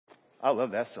I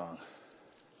love that song.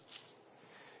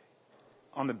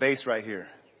 On the bass right here.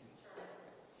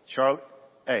 Charlie,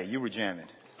 hey, you were jamming.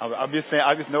 I'm just saying,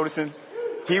 I was noticing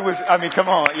he was, come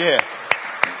on. Yeah.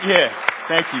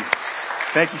 Thank you.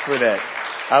 Thank you for that.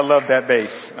 I love that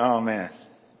bass. Oh man.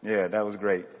 Yeah, that was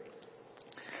great.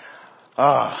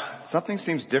 Something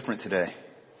seems different today.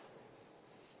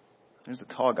 There's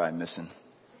a tall guy missing.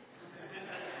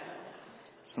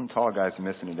 Some tall guys are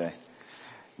missing today.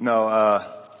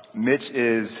 No, Mitch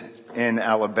is in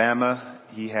Alabama.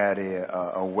 He had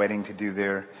a wedding to do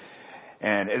there.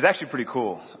 And it's actually pretty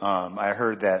cool. I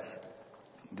heard that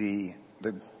the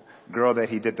girl that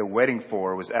he did the wedding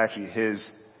for was actually his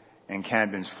and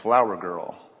Camden's flower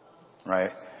girl,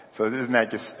 right? So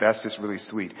that's just really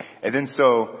sweet. And then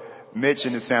so Mitch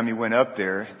and his family went up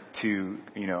there to,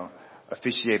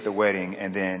 officiate the wedding,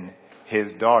 and then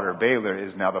his daughter, Baylor,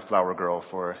 is now the flower girl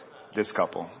for this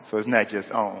couple. So isn't that just,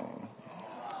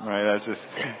 right?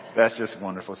 That's just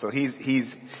wonderful. So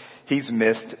he's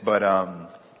missed, but,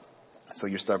 so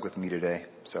you're stuck with me today.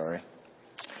 Sorry.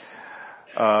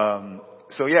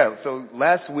 So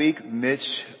last week,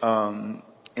 Mitch,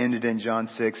 ended in John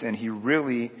 6, and he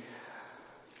really,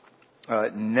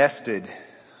 nested,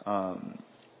 the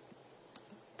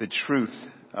truth,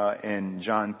 in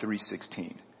John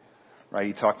 3:16, right?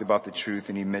 He talked about the truth,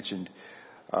 and he mentioned,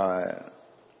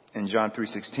 in John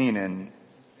 3:16, and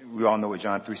we all know what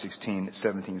John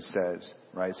 3:17 says,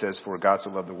 right? It says, "For God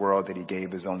so loved the world that he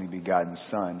gave his only begotten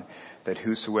Son, that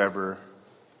whosoever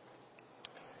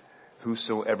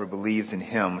believes in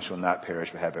him shall not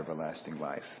perish but have everlasting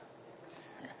life.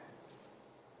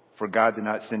 For God did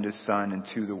not send his Son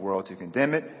into the world to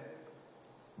condemn it,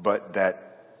 but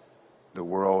that the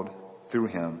world through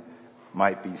him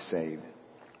might be saved."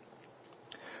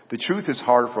 The truth is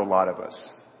hard for a lot of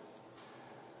us.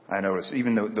 I notice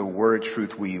even the word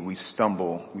truth we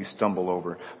stumble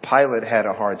over. Pilate had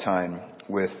a hard time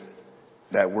with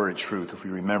that word truth. If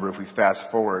we fast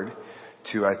forward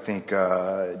to, I think,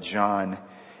 John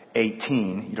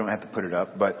 18, you don't have to put it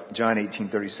up, but John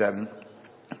 18:37,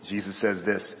 Jesus says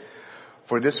this,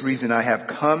 "For this reason I have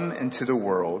come into the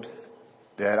world,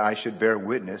 that I should bear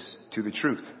witness to the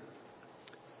truth.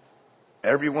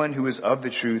 Everyone who is of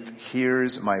the truth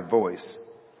hears my voice."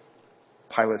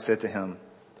 Pilate said to him,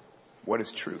 "What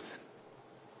is truth?"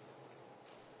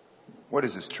 What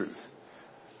is this truth?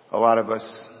 A lot of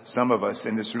us, some of us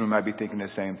in this room might be thinking the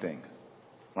same thing.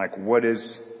 Like, what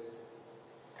is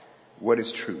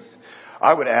truth?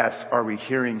 I would ask, are we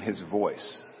hearing his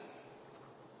voice?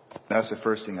 That's the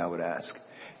first thing I would ask.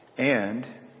 And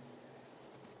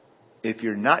if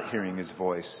you're not hearing his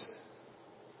voice,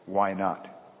 why not?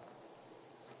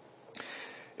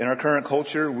 In our current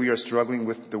culture, we are struggling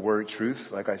with the word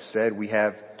truth. Like I said, we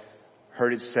have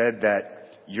heard it said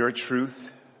that your truth,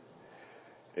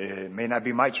 it may not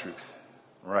be my truth,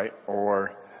 right?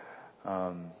 Or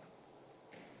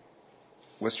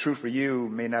what's true for you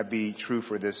may not be true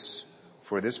for this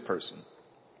person.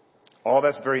 All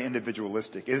that's very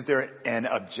individualistic. Is there an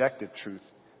objective truth?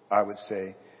 I would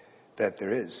say that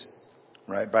there is,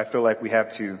 right? But I feel like we have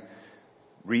to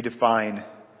redefine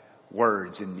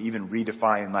words and even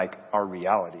redefine like our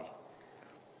reality.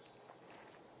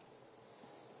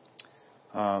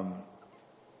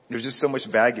 There's just so much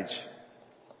baggage.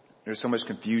 There's so much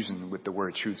confusion with the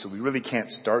word truth. So we really can't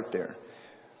start there.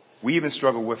 We even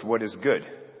struggle with what is good,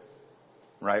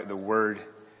 right? The word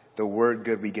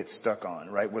good we get stuck on,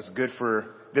 right? What's good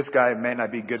for this guy may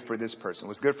not be good for this person.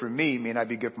 What's good for me may not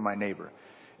be good for my neighbor.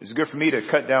 It's good for me to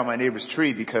cut down my neighbor's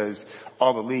tree because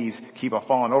all the leaves keep on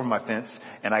falling over my fence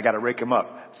and I got to rake them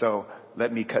up. So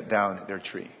let me cut down their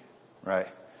tree, right?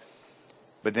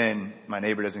 But then my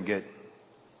neighbor doesn't get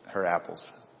her apples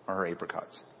or her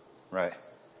apricots, right?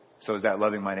 So is that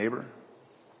loving my neighbor?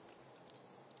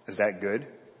 Is that good?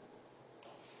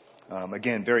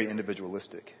 Again, very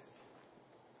individualistic.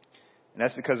 And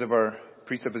that's because of our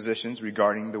presuppositions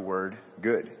regarding the word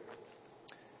good.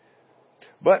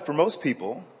 But for most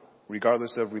people,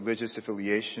 regardless of religious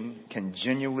affiliation, can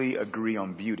genuinely agree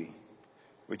on beauty,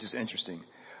 which is interesting.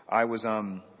 I was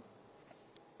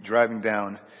driving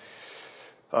down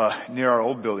near our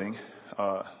old building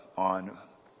on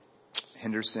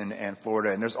Henderson and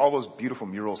Florida, and there's all those beautiful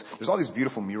murals. There's all these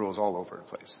beautiful murals all over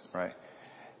the place, right?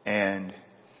 And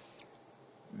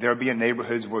there'll be in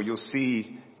neighborhoods where you'll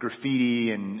see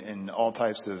graffiti and all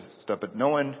types of stuff, but no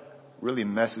one really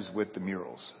messes with the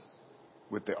murals,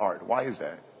 with the art. Why is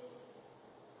that?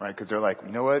 Right? Because they're like,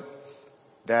 you know what?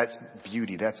 That's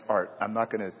beauty. That's art. I'm not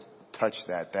going to touch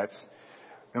that. That's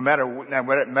no matter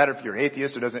if you're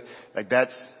atheist or doesn't, like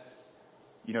that's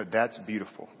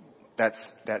beautiful.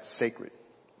 That's sacred.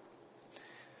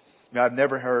 I've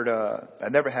never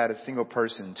had a single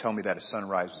person tell me that a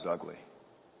sunrise was ugly.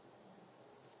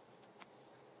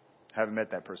 Haven't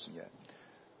met that person yet.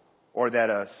 Or that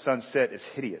a sunset is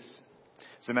hideous.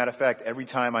 As a matter of fact, every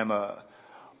time I'm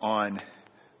on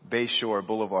Bayshore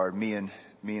Boulevard, me and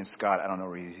Scott, I don't know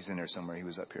where he's in there somewhere. He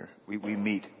was up here. We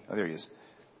meet. Oh, there he is.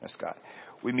 That's Scott.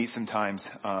 We meet sometimes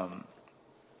on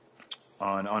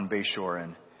Bayshore,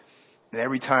 and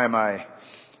every time I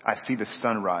see the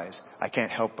sunrise, I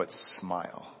can't help but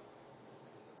smile.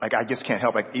 Like, I just can't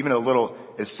help. Like, even a little,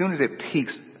 as soon as it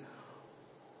peaks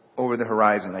over the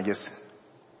horizon, I just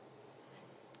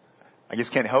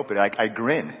can't help it. I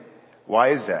grin.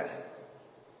 Why is that?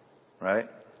 Right?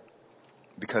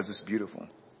 Because it's beautiful.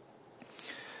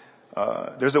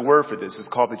 There's a word for this. It's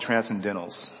called the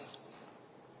transcendentals.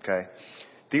 Okay?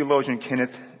 Theologian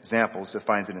Kenneth Zamples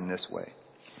defines it in this way.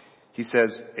 He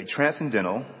says, a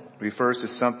transcendental refers to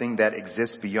something that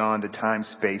exists beyond the time,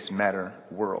 space, matter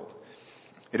world.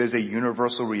 It is a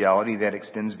universal reality that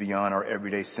extends beyond our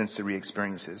everyday sensory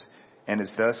experiences and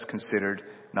is thus considered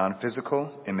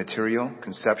non-physical, immaterial,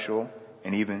 conceptual,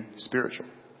 and even spiritual.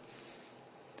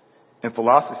 In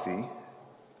philosophy,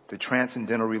 the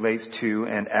transcendental relates to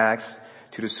and acts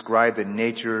to describe the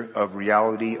nature of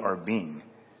reality or being.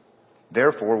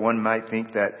 Therefore, one might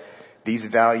think that these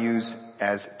values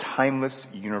as timeless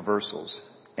universals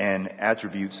and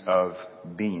attributes of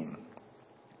being.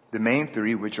 The main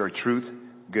three, which are truth,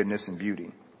 goodness, and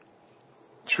beauty.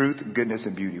 Truth, goodness,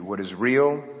 and beauty. What is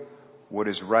real, what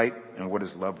is right, and what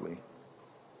is lovely.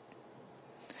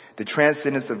 The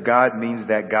transcendence of God means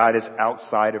that God is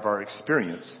outside of our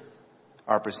experience,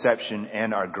 our perception,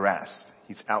 and our grasp.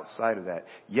 He's outside of that.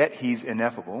 Yet He's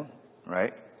ineffable,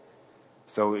 right?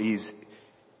 So He's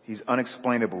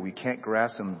unexplainable. We can't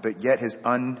grasp Him, but yet His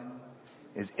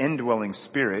indwelling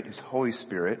Spirit, His Holy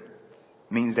Spirit,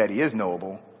 means that He is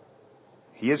knowable,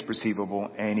 He is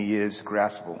perceivable, and He is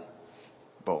graspable,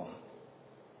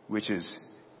 which is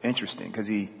interesting because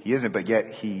He isn't, but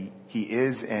yet He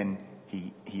is and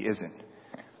He isn't.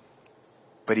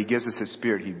 But He gives us His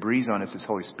Spirit. He breathes on us His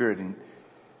Holy Spirit, and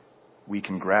we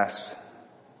can grasp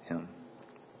Him.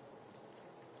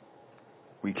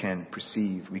 We can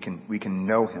perceive. We can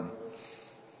know Him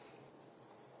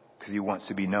because He wants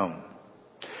to be known.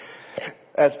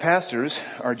 As pastors,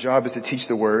 our job is to teach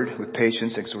the Word with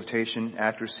patience, exhortation,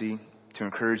 accuracy, to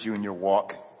encourage you in your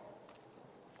walk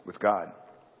with God.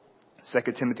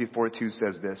 2 Timothy 4:2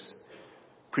 says this,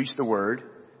 preach the Word,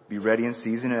 be ready in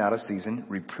season and out of season,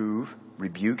 reprove,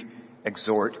 rebuke,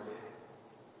 exhort,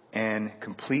 and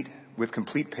with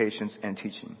complete patience and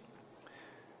teaching.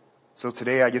 So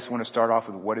today I just want to start off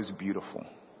with what is beautiful.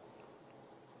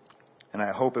 And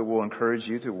I hope it will encourage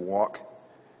you to walk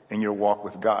in your walk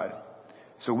with God.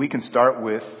 So we can start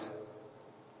with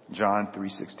John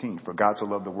 3:16. For God so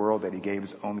loved the world that He gave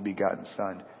His only begotten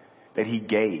Son. That He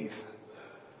gave.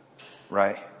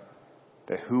 Right?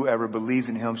 That whoever believes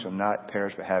in Him shall not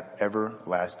perish but have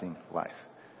everlasting life.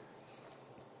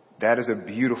 That is a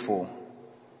beautiful,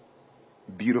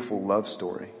 beautiful love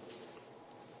story.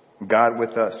 God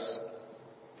with us.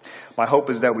 My hope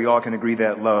is that we all can agree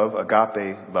that love,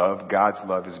 agape love, God's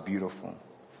love, is beautiful.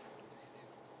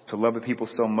 To love the people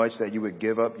so much that you would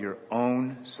give up your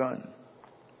own Son.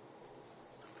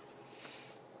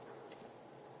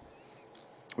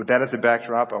 With that as a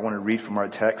backdrop, I want to read from our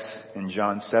text in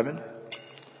John 7.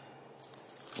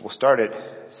 We'll start at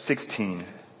 16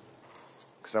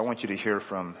 because I want you to hear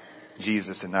from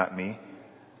Jesus and not me.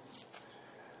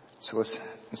 So let's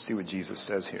see what Jesus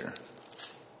says here.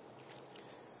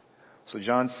 So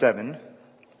John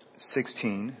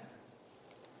 7:16.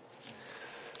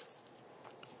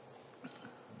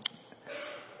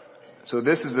 So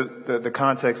this is the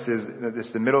context is that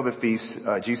it's the middle of the feast.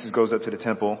 Jesus goes up to the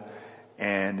temple,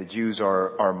 and the Jews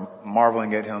are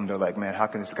marveling at Him. They're like, man, how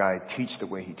can this guy teach the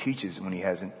way He teaches when he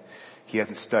hasn't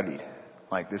studied?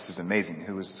 Like, this is amazing.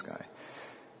 Who is this guy?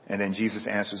 And then Jesus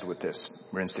answers with this.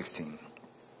 We're in 16.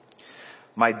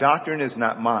 My doctrine is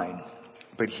not mine,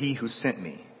 but He who sent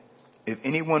me. If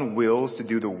anyone wills to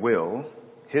do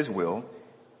His will,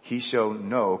 he shall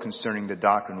know concerning the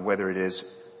doctrine whether it is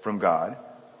from God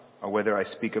or whether I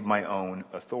speak of my own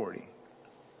authority.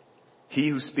 He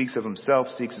who speaks of himself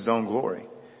seeks his own glory,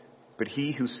 but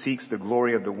he who seeks the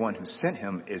glory of the one who sent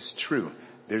him is true.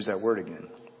 There's that word again.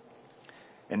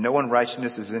 And no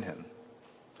unrighteousness is in him.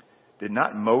 Did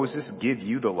not Moses give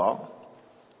you the law?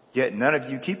 Yet none of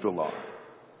you keep the law.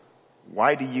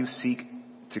 Why do you seek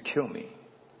to kill me?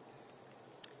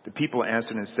 The people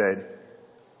answered and said,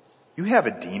 you have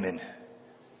a demon.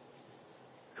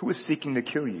 Who is seeking to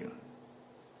kill you?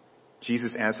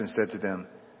 Jesus answered and said to them,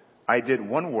 I did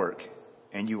one work,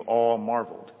 and you all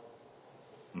marveled.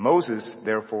 Moses,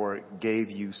 therefore, gave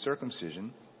you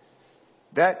circumcision.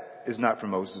 That is not from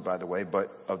Moses, by the way, but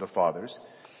of the fathers.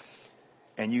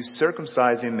 And you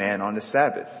circumcise a man on the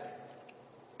Sabbath.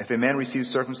 If a man receives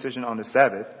circumcision on the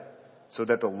Sabbath, so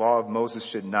that the law of Moses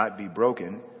should not be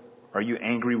broken, are you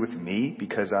angry with me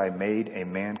because I made a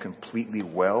man completely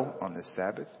well on the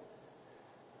Sabbath?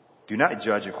 Do not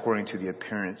judge according to the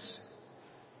appearance,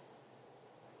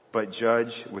 but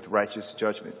judge with righteous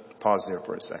judgment. Pause there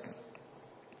for a second.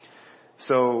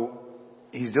 So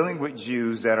he's dealing with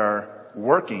Jews that are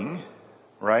working,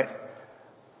 right,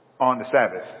 on the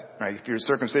Sabbath, right? If you're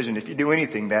circumcision, if you do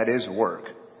anything, that is work,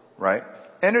 right?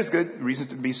 And there's good reasons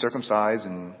to be circumcised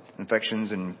and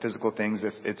infections and physical things.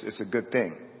 It's a good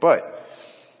thing. But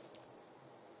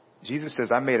Jesus says,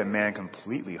 I made a man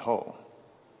completely whole.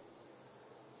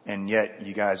 And yet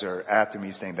you guys are after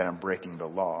me saying that I'm breaking the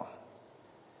law.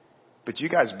 But you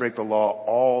guys break the law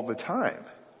all the time.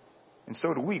 And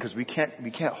so do we, because we can't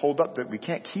hold up that we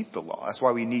can't keep the law. That's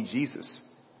why we need Jesus.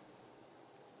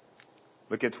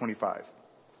 Look at 25.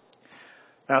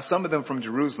 Now some of them from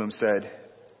Jerusalem said,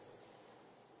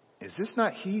 is this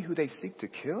not he who they seek to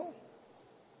kill?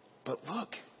 But look,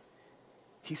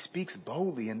 he speaks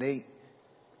boldly and they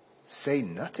say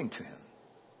nothing to him.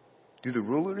 Do the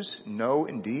rulers know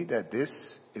indeed that this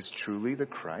is truly the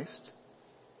Christ?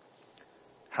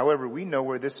 However, we know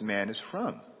where this man is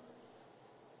from.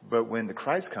 But when the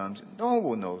Christ comes, no one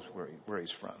will know where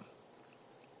he's from.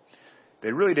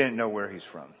 They really didn't know where he's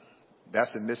from.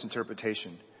 That's a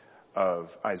misinterpretation of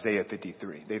Isaiah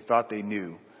 53. They thought they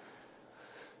knew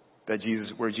that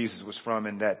where Jesus was from,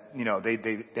 and that,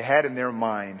 they had in their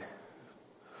mind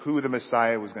who the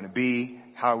Messiah was going to be,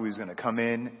 how he was going to come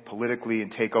in politically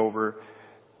and take over,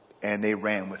 and they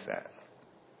ran with that.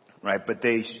 Right? But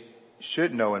they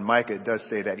should know, and Micah does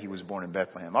say that he was born in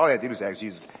Bethlehem. All they had to do was ask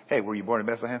Jesus, hey, were you born in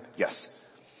Bethlehem? Yes.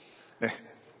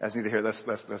 That's neither here. Let's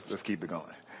keep it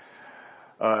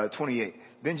going. 28.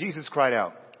 Then Jesus cried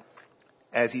out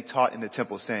as he taught in the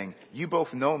temple, saying, you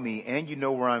both know me and you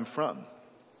know where I'm from.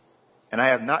 And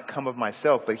I have not come of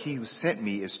myself, but he who sent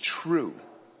me is true,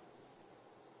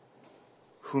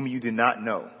 whom you do not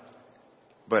know.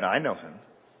 But I know him,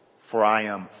 for I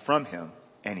am from him,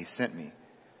 and he sent me.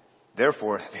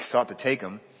 Therefore, they sought to take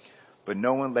him, but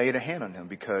no one laid a hand on him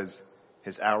because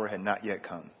his hour had not yet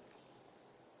come.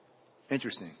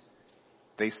 Interesting.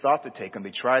 They sought to take him.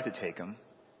 They tried to take him.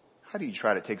 How do you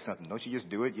try to take something? Don't you just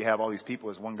do it? You have all these people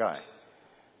as one guy.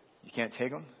 You can't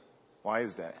take him? Why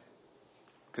is that?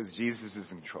 Because Jesus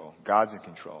is in control. God's in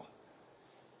control.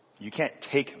 You can't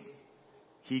take him.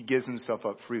 He gives himself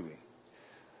up freely.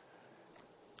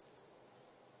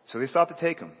 So they sought to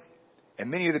take him. And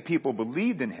many of the people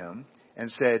believed in him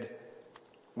and said,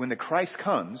 when the Christ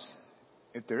comes,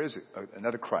 if there is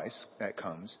another Christ that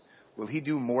comes, will he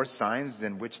do more signs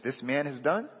than which this man has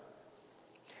done?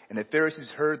 And the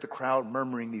Pharisees heard the crowd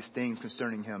murmuring these things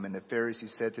concerning him. And the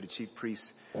Pharisees said to the chief priests,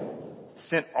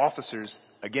 sent officers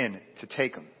again to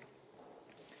take him.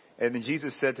 And then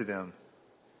Jesus said to them,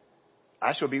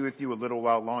 I shall be with you a little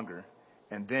while longer,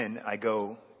 and then I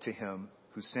go to him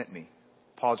who sent me.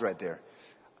 Pause right there.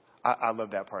 I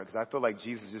love that part because I feel like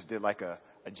Jesus just did like a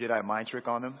Jedi mind trick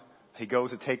on them. He goes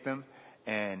to take them,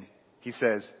 and he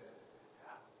says,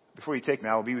 before you take me,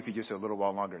 I will be with you just a little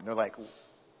while longer. And they're like,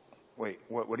 wait,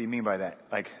 what do you mean by that?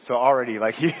 Like, so already,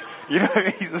 like, you know what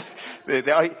I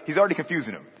mean? He's already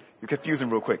confusing them. You confuse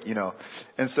them real quick,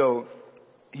 And so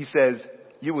he says,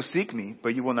 you will seek me,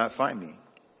 but you will not find me.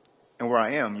 And where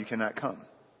I am, you cannot come.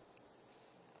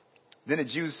 Then the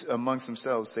Jews amongst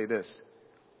themselves say this,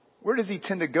 where does he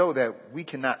intend to go that we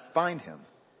cannot find him?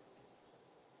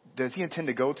 Does he intend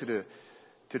to go to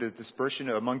the dispersion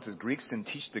among the Greeks and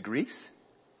teach the Greeks?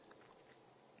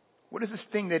 What is this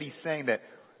thing that he's saying that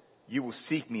you will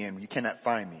seek me and you cannot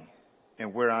find me,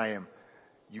 and where I am,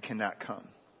 you cannot come?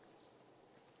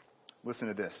 Listen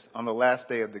to this. On the last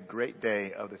day of the great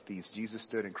day of the feast, Jesus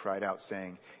stood and cried out,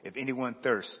 saying, if anyone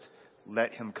thirsts,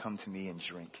 let him come to me and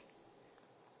drink.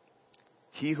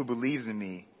 He who believes in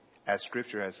me, as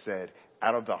Scripture has said,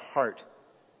 out of the heart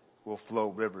will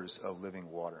flow rivers of living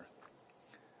water.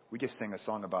 We just sang a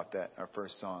song about that, our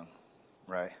first song,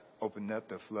 right? Open up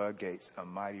the floodgates, a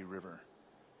mighty river.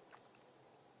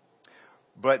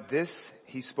 But this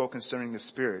he spoke concerning the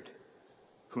Spirit,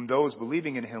 whom those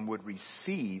believing in him would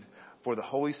receive, for the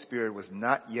Holy Spirit was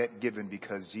not yet given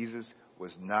because Jesus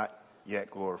was not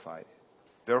yet glorified.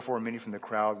 Therefore, many from the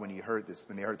crowd, when they heard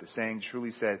the saying,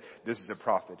 truly said, this is a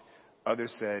prophet.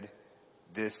 Others said,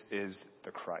 this is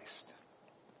the Christ.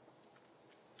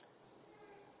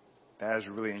 That is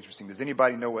really interesting. Does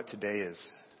anybody know what today is?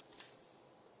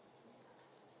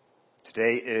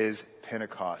 Today is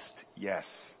Pentecost. Yes.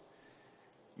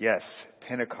 Yes,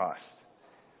 Pentecost.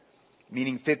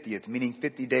 Meaning 50th, meaning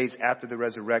 50 days after the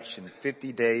resurrection,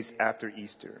 50 days after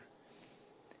Easter.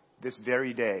 This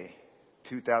very day,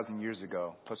 2,000 years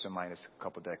ago, plus or minus a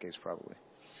couple decades probably,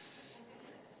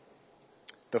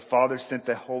 the Father sent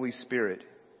the Holy Spirit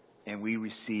and we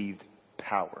received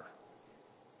power.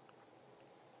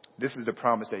 This is the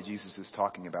promise that Jesus is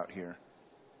talking about here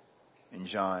in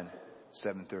John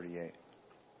 7:38.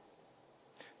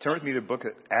 Turn with me to the book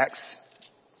of Acts.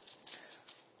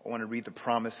 I want to read the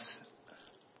promise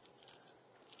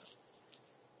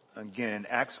again,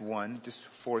 Acts 1, just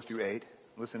 4 through 8.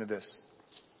 Listen to this.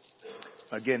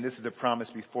 Again, this is the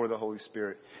promise before the Holy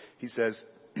Spirit. He says,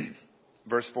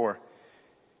 verse 4,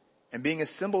 and being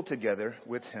assembled together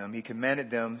with him, he commanded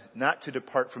them not to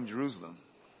depart from Jerusalem,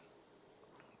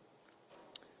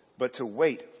 but to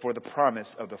wait for the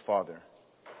promise of the Father,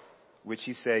 which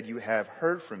he said, you have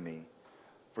heard from me.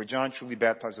 For John truly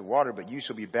baptized with water, but you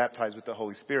shall be baptized with the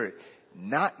Holy Spirit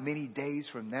not many days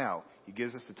from now. He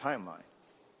gives us the timeline.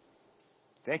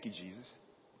 Thank you, Jesus.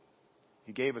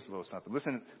 He gave us a little something.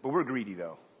 Listen, but we're greedy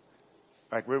though.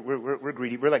 Like we're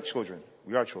greedy. We're like children.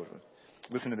 We are children.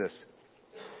 Listen to this.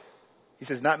 He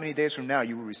says, not many days from now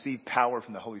you will receive power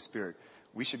from the Holy Spirit.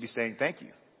 We should be saying thank you.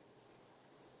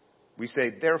 We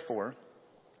say, therefore,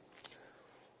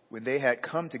 when they had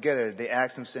come together, they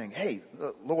asked him saying, hey,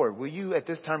 Lord, will you at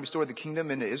this time restore the kingdom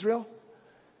into Israel?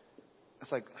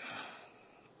 It's like,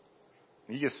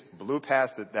 you just blew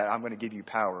past it that I'm going to give you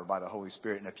power by the Holy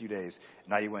Spirit in a few days.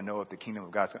 Now you want to know if the kingdom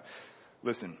of God's coming.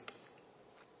 Listen,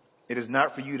 it is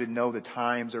not for you to know the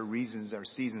times or reasons or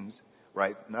seasons,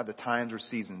 right? Not the times or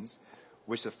seasons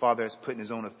which the Father has put in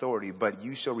his own authority, but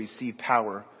you shall receive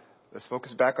power. Let's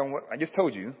focus back on what I just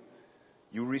told you.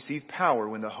 You will receive power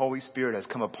when the Holy Spirit has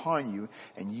come upon you,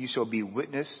 and you shall be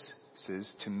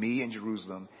witnesses to me in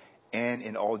Jerusalem and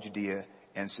in all Judea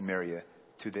and Samaria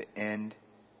to the end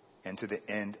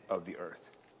of the earth.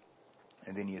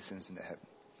 And then he ascends into heaven.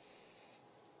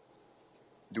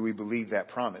 Do we believe that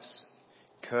promise?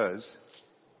 Because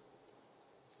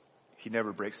he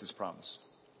never breaks his promise.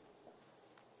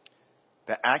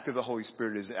 The act of the Holy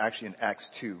Spirit is actually in Acts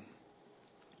 2.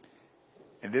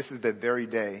 And this is the very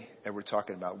day that we're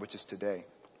talking about, which is today.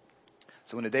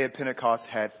 So when the day of Pentecost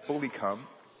had fully come,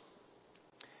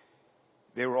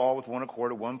 they were all with one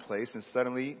accord at one place, and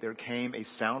suddenly there came a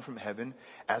sound from heaven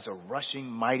as a rushing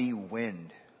mighty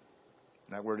wind.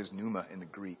 And that word is pneuma in the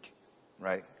Greek,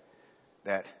 right?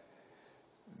 That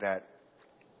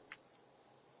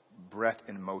breath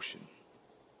in motion.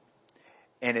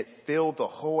 And it filled the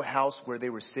whole house where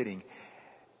they were sitting.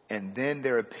 And then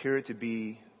there appeared to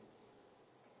be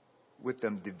with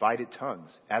them divided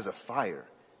tongues as a fire,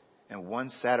 and one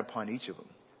sat upon each of them.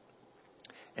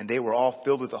 And they were all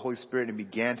filled with the Holy Spirit and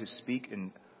began to speak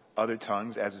in other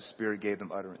tongues as the Spirit gave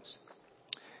them utterance.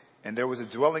 And there was a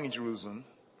dwelling in Jerusalem,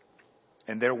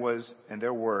 and there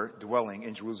were dwelling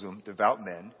in Jerusalem devout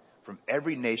men from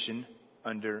every nation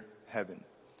under heaven.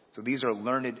 So these are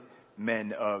learned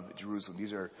men of Jerusalem.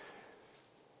 These are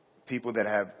people that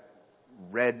have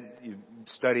read,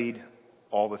 studied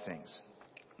all the things.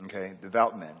 Okay,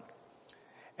 devout men.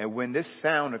 And when this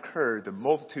sound occurred, the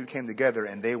multitude came together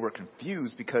and they were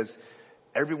confused because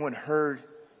everyone heard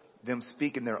them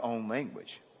speak in their own language.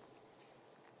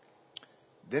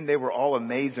 Then they were all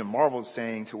amazed and marveled,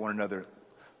 saying to one another,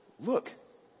 look,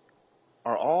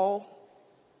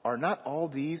 are not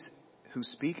all these who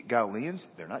speak Galileans?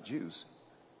 They're not Jews.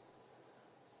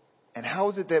 And how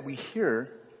is it that we hear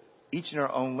each in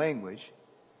our own language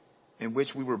in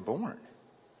which we were born?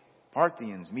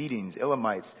 Parthians, Medes,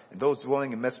 Elamites, and those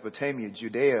dwelling in Mesopotamia,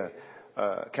 Judea,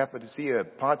 Cappadocia,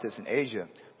 Pontus, and Asia,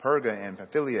 Perga and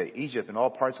Pamphylia, Egypt, and all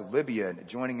parts of Libya, and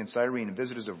adjoining in Cyrene, and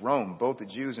visitors of Rome, both the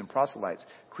Jews and proselytes,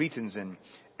 Cretans and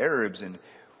Arabs, and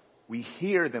we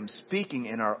hear them speaking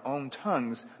in our own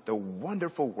tongues the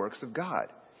wonderful works of God.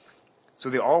 So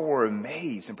they all were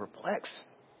amazed and perplexed,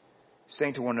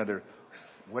 saying to one another,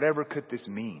 whatever could this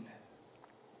mean?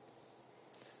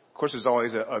 Of course, there's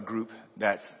always a group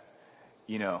that's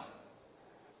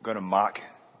going to mock,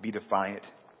 be defiant.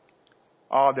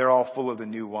 Oh, they're all full of the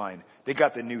new wine. They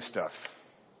got the new stuff,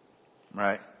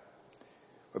 right?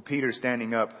 But Peter,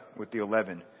 standing up with the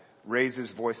 11, raised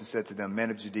his voice and said to them, men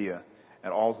of Judea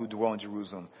and all who dwell in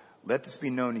Jerusalem, let this be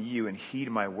known to you and heed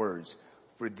my words.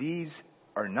 For these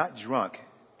are not drunk,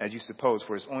 as you suppose,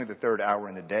 for it's only the third hour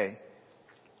in the day.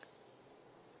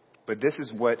 But this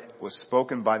is what was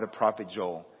spoken by the prophet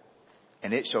Joel.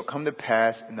 And it shall come to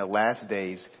pass in the last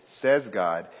days, says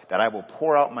God, that I will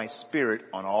pour out my Spirit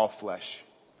on all flesh.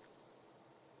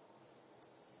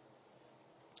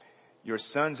 Your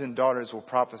sons and daughters will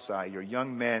prophesy. Your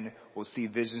young men will see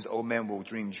visions. Old men will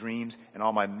dream dreams. And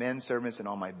all my men servants and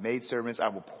all my maid servants, I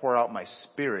will pour out my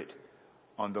Spirit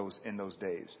on those in those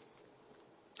days.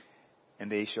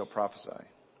 And they shall prophesy.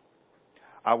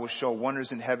 I will show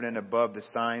wonders in heaven and above, the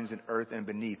signs in earth and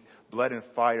beneath, blood and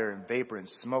fire and vapor and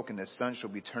smoke, and the sun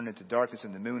shall be turned into darkness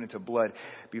and the moon into blood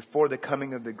before the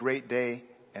coming of the great day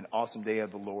and awesome day of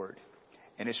the Lord.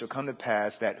 And it shall come to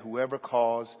pass that whoever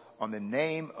calls on the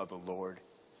name of the Lord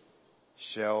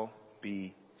shall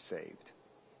be saved.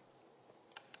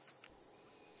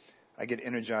 I get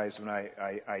energized when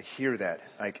I hear that.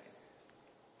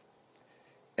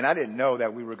 And I didn't know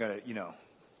that we were going to,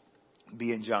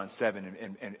 be in John 7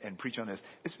 and preach on this.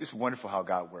 It's wonderful how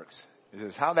God works.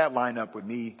 It's how that lined up with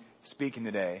me speaking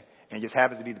today, and it just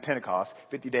happens to be the Pentecost,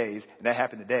 50 days, and that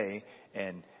happened today,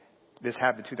 and this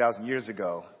happened 2,000 years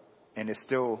ago, and it's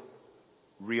still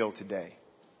real today.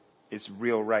 It's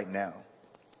real right now.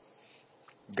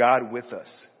 God with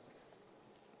us.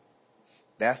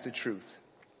 That's the truth.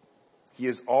 He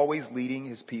is always leading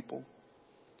his people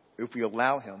if we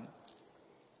allow him.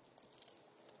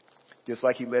 Just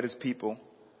like he led his people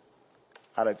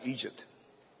out of Egypt.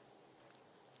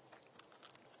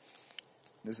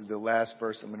 This is the last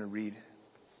verse I'm going to read.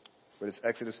 But it's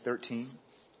Exodus 13,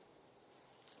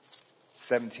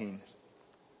 17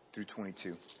 through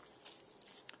 22.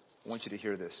 I want you to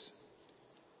hear this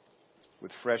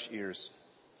with fresh ears.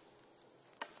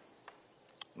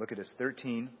 Look at this,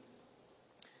 13,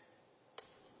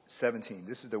 17.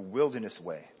 This is the wilderness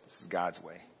way. This is God's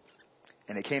way.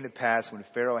 And it came to pass when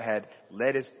Pharaoh had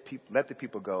let the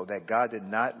people go, that God did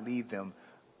not lead them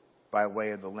by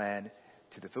way of the land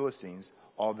to the Philistines,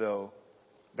 although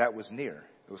that was near.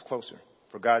 It was closer.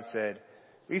 For God said,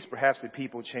 at least perhaps the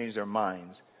people change their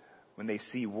minds when they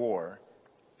see war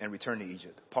and return to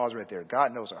Egypt. Pause right there.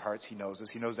 God knows our hearts. He knows us.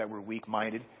 He knows that we're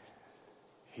weak-minded.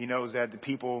 He knows that the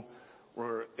people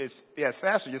it's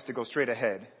faster just to go straight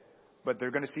ahead, but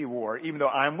they're going to see war. Even though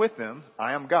I'm with them,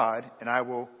 I am God, and I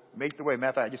will make the way.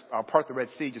 Matter of fact, I'll part the Red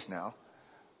Sea just now.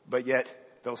 But yet,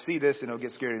 they'll see this and they'll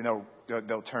get scared and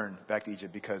they'll turn back to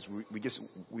Egypt because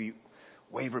we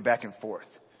waver back and forth.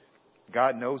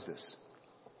 God knows this.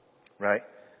 Right?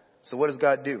 So what does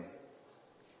God do?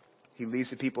 He leads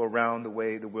the people around the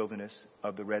wilderness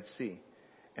of the Red Sea.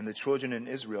 And the children in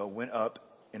Israel went up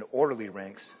in orderly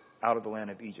ranks out of the land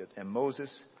of Egypt. And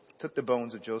Moses took the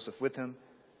bones of Joseph with him,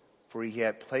 for he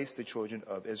had placed the children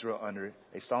of Israel under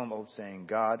a solemn oath, saying,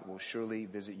 God will surely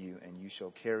visit you, and you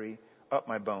shall carry up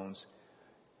my bones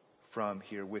from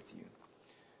here with you.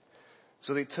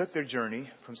 So they took their journey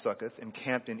from Succoth and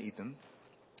camped in Etham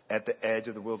at the edge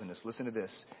of the wilderness. Listen to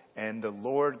this. And the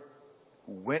Lord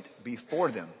went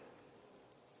before them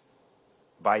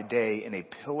by day in a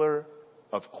pillar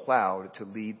of cloud to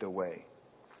lead the way,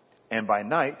 and by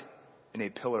night in a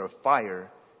pillar of fire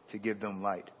to give them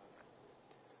light,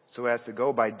 so as to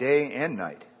go by day and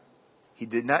night. He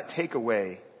did not take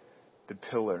away the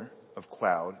pillar of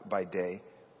cloud by day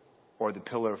or the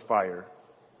pillar of fire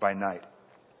by night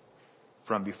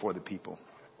from before the people.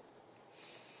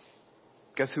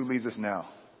 Guess who leads us now?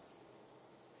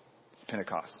 It's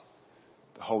Pentecost.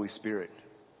 The Holy Spirit.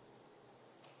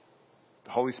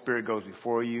 The Holy Spirit goes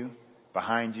before you,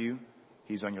 behind you.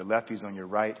 He's on your left, he's on your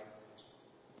right,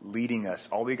 leading us.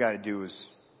 All we got to do is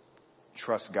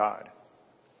trust God.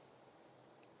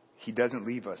 He doesn't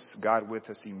leave us. God with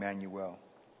us, Emmanuel.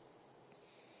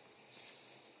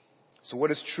 So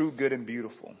what is true, good, and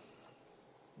beautiful?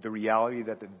 The reality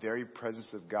that the very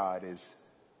presence of God is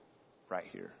right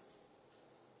here.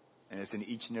 And it's in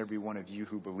each and every one of you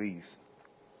who believe.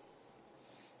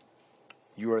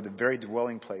 You are the very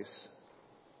dwelling place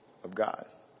of God.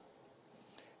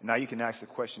 And now you can ask the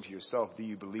question to yourself, do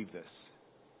you believe this?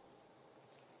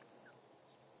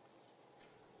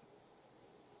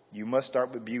 You must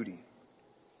start with beauty.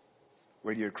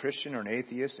 Whether you're a Christian or an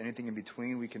atheist, anything in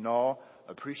between, we can all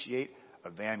appreciate a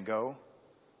Van Gogh.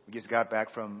 We just got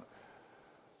back from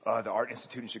the Art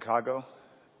Institute in Chicago,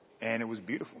 and it was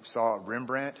beautiful. We saw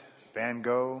Rembrandt, Van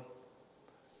Gogh,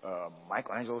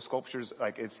 Michelangelo sculptures.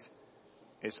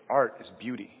 It's art, it's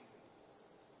beauty.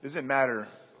 It doesn't matter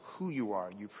who you are,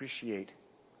 you appreciate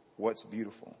what's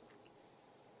beautiful.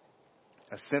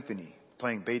 A symphony,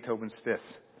 playing Beethoven's Fifth.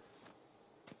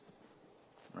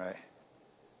 Right?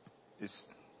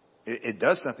 It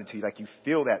does something to you, like you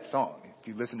feel that song. If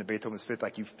you listen to Beethoven's Fifth,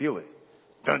 like you feel it.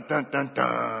 Dun, dun, dun,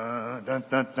 dun, dun,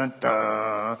 dun, dun,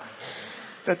 dun.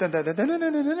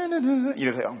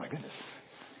 You know, oh my goodness,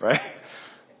 right?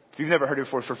 If you've never heard it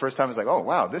before for the first time, it's like, oh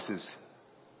wow, it's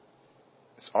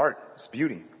art, it's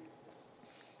beauty.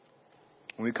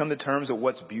 When we come to terms of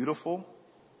what's beautiful,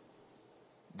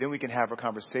 then we can have a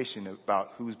conversation about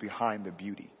who's behind the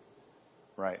beauty,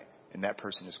 right? And that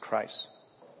person is Christ.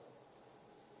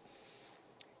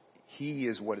 He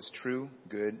is what is true,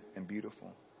 good, and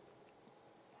beautiful.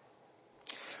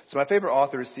 So my favorite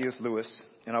author is C.S. Lewis,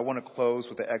 and I want to close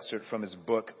with an excerpt from his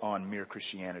book on Mere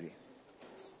Christianity.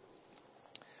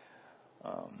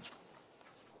 If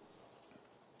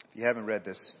you haven't read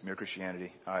this, Mere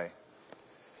Christianity,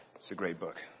 it's a great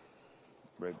book.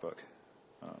 Great book.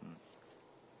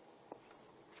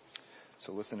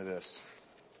 So listen to this.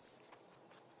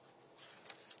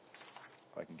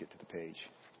 If I can get to the page.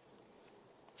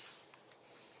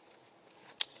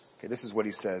 Okay, this is what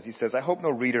he says. He says, I hope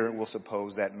no reader will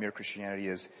suppose that Mere Christianity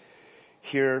is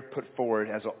here put forward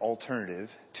as an alternative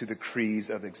to the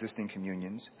creeds of existing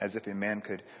communions, as if a man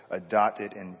could adopt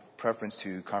it in preference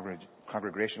to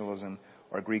congregationalism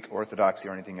or Greek Orthodoxy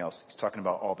or anything else. He's talking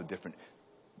about all the different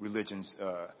religions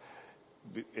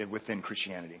within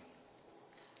Christianity.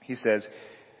 He says,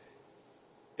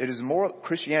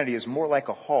 Christianity is more like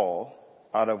a hall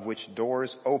out of which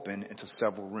doors open into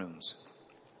several rooms.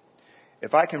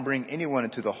 If I can bring anyone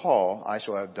into the hall, I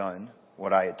shall have done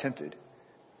what I attempted.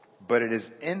 But it is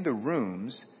in the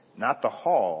rooms, not the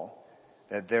hall,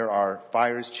 that there are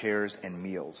fires, chairs, and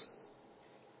meals.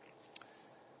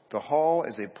 The hall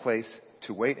is a place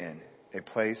to wait in, a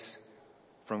place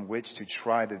from which to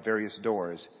try the various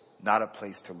doors, not a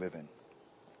place to live in.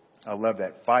 I love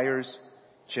that. Fires,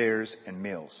 chairs, and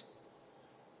meals.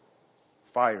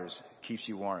 Fires keeps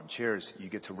you warm. Chairs, you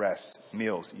get to rest.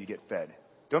 Meals, you get fed.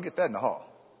 Don't get fed in the hall,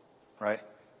 right?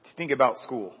 Think about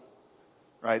school,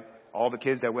 right? All the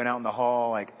kids that went out in the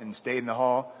hall, and stayed in the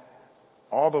hall,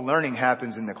 all the learning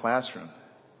happens in the classroom,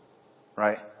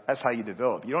 right? That's how you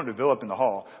develop. You don't develop in the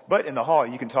hall, but in the hall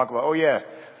you can talk about, oh yeah,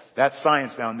 that's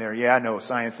science down there. Yeah, I know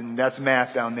science, and that's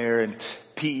math down there, and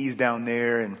PE's down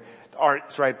there, and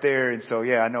art's right there, and so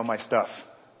yeah, I know my stuff.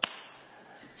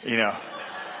 You know.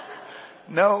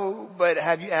 No, but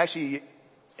have you actually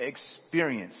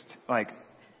experienced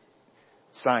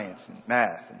science and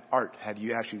math and art? Have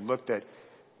you actually looked at?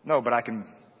 No, but I can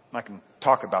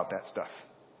talk about that stuff.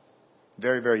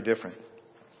 Very, very different.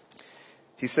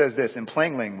 He says this in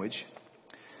plain language: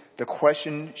 the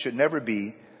question should never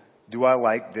be, do I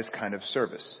like this kind of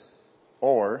service?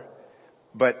 Are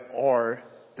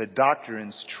the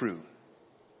doctrines true?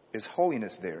 Is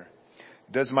holiness there?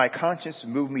 Does my conscience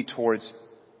move me towards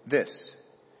this?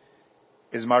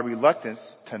 Is my reluctance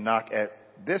to knock at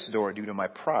this door due to my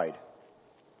pride,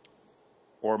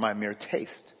 or my mere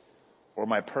taste, or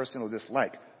my personal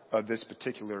dislike of this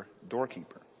particular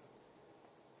doorkeeper?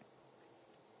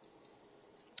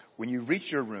 When you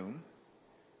reach your room,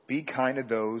 be kind to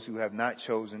those who have not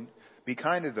chosen. Be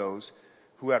kind to those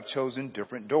who have chosen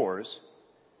different doors,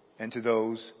 and to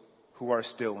those who are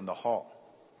still in the hall.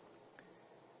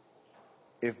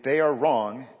 If they are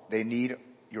wrong, they need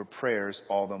your prayers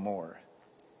all the more.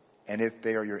 And if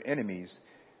they are your enemies,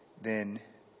 then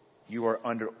you are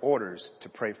under orders to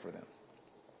pray for them.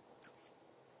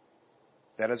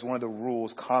 That is one of the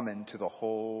rules common to the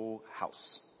whole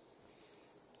house.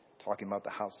 Talking about the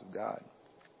house of God.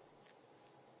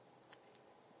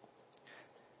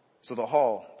 So the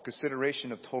hall,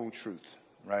 consideration of total truth,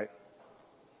 right?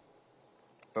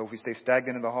 But if we stay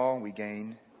stagnant in the hall, we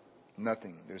gain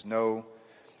nothing. There's no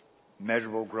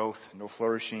measurable growth, no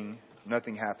flourishing,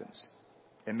 nothing happens.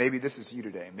 And maybe this is you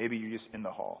today. Maybe you're just in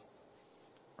the hall,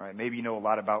 right? Maybe you know a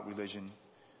lot about religion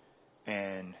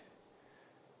and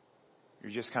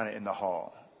you're just kind of in the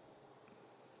hall.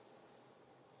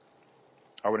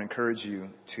 I would encourage you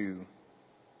to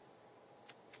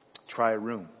try a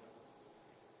room,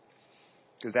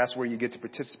 because that's where you get to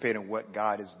participate in what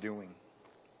God is doing.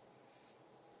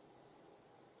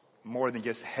 More than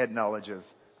just head knowledge of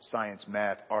science,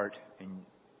 math, art, and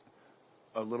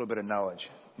a little bit of knowledge.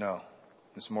 No,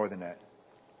 it's more than that.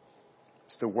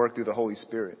 It's the work through the Holy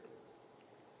Spirit,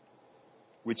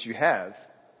 which you have.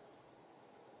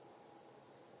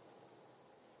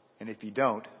 And if you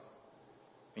don't,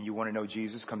 and you want to know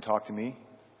Jesus, come talk to me.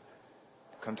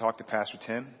 Come talk to Pastor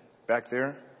Tim back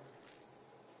there.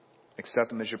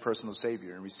 Accept him as your personal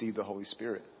Savior and receive the Holy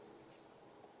Spirit.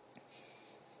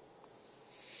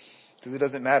 Because it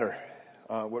doesn't matter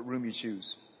what room you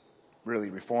choose. Really,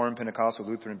 Reformed, Pentecostal,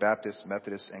 Lutheran, Baptist,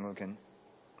 Methodist, Anglican,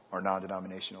 or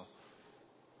non-denominational.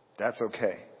 That's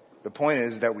okay. The point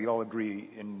is that we all agree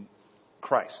in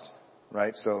Christ,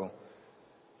 right? So,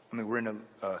 we're in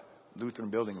Lutheran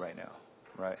building right now,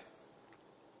 right?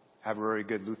 I have a very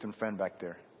good Lutheran friend back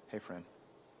there. Hey, friend.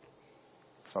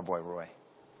 It's my boy, Roy,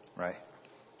 right?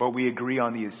 But we agree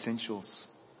on the essentials,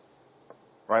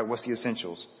 right? What's the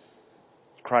essentials?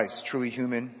 Christ, truly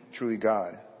human, truly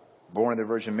God, born of the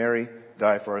Virgin Mary,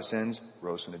 died for our sins,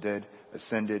 rose from the dead,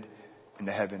 ascended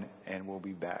into heaven, and will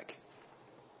be back.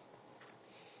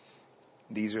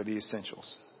 These are the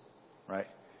essentials, right?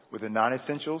 With the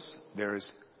non-essentials,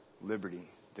 there's liberty,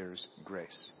 there's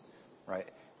grace, right?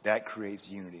 That creates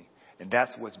unity. And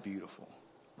that's what's beautiful,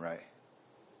 right?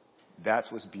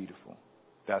 That's what's beautiful.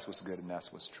 That's what's good, and that's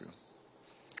what's true.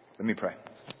 Let me pray.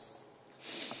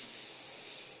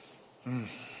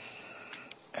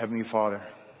 Heavenly Father,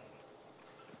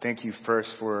 thank you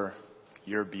first for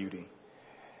your beauty.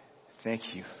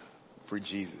 Thank you for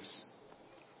Jesus.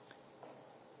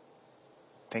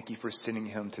 Thank you for sending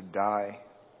him to die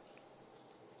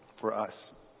for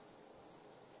us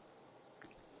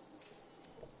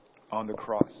on the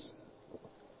cross.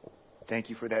 Thank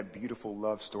you for that beautiful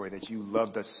love story that you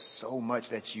loved us so much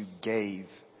that you gave,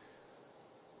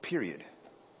 period.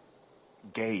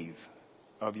 Gave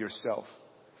of yourself.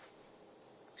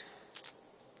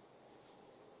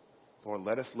 Lord,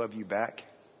 let us love you back.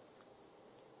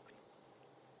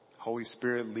 Holy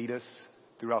Spirit, lead us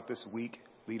throughout this week.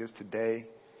 Lead us today.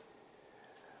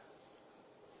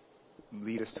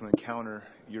 Lead us to encounter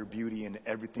your beauty in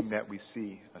everything that we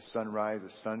see. A sunrise,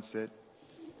 a sunset,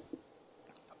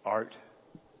 art.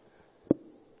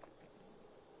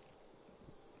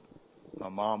 A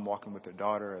mom walking with her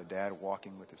daughter, a dad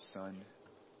walking with his son.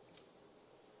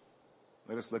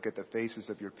 Let us look at the faces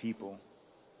of your people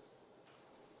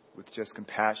with just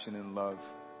compassion and love.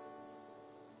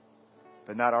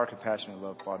 But not our compassion and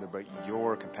love, Father, but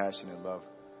your compassion and love.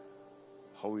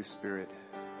 Holy Spirit,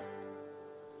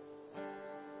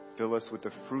 fill us with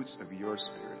the fruits of your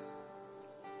Spirit.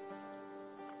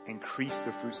 Increase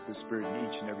the fruits of the Spirit in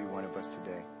each and every one of us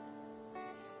today.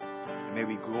 And may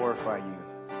we glorify you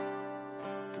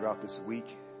throughout this week,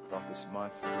 throughout this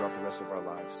month, throughout the rest of our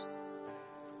lives.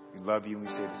 We love you and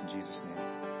we say this in Jesus' name.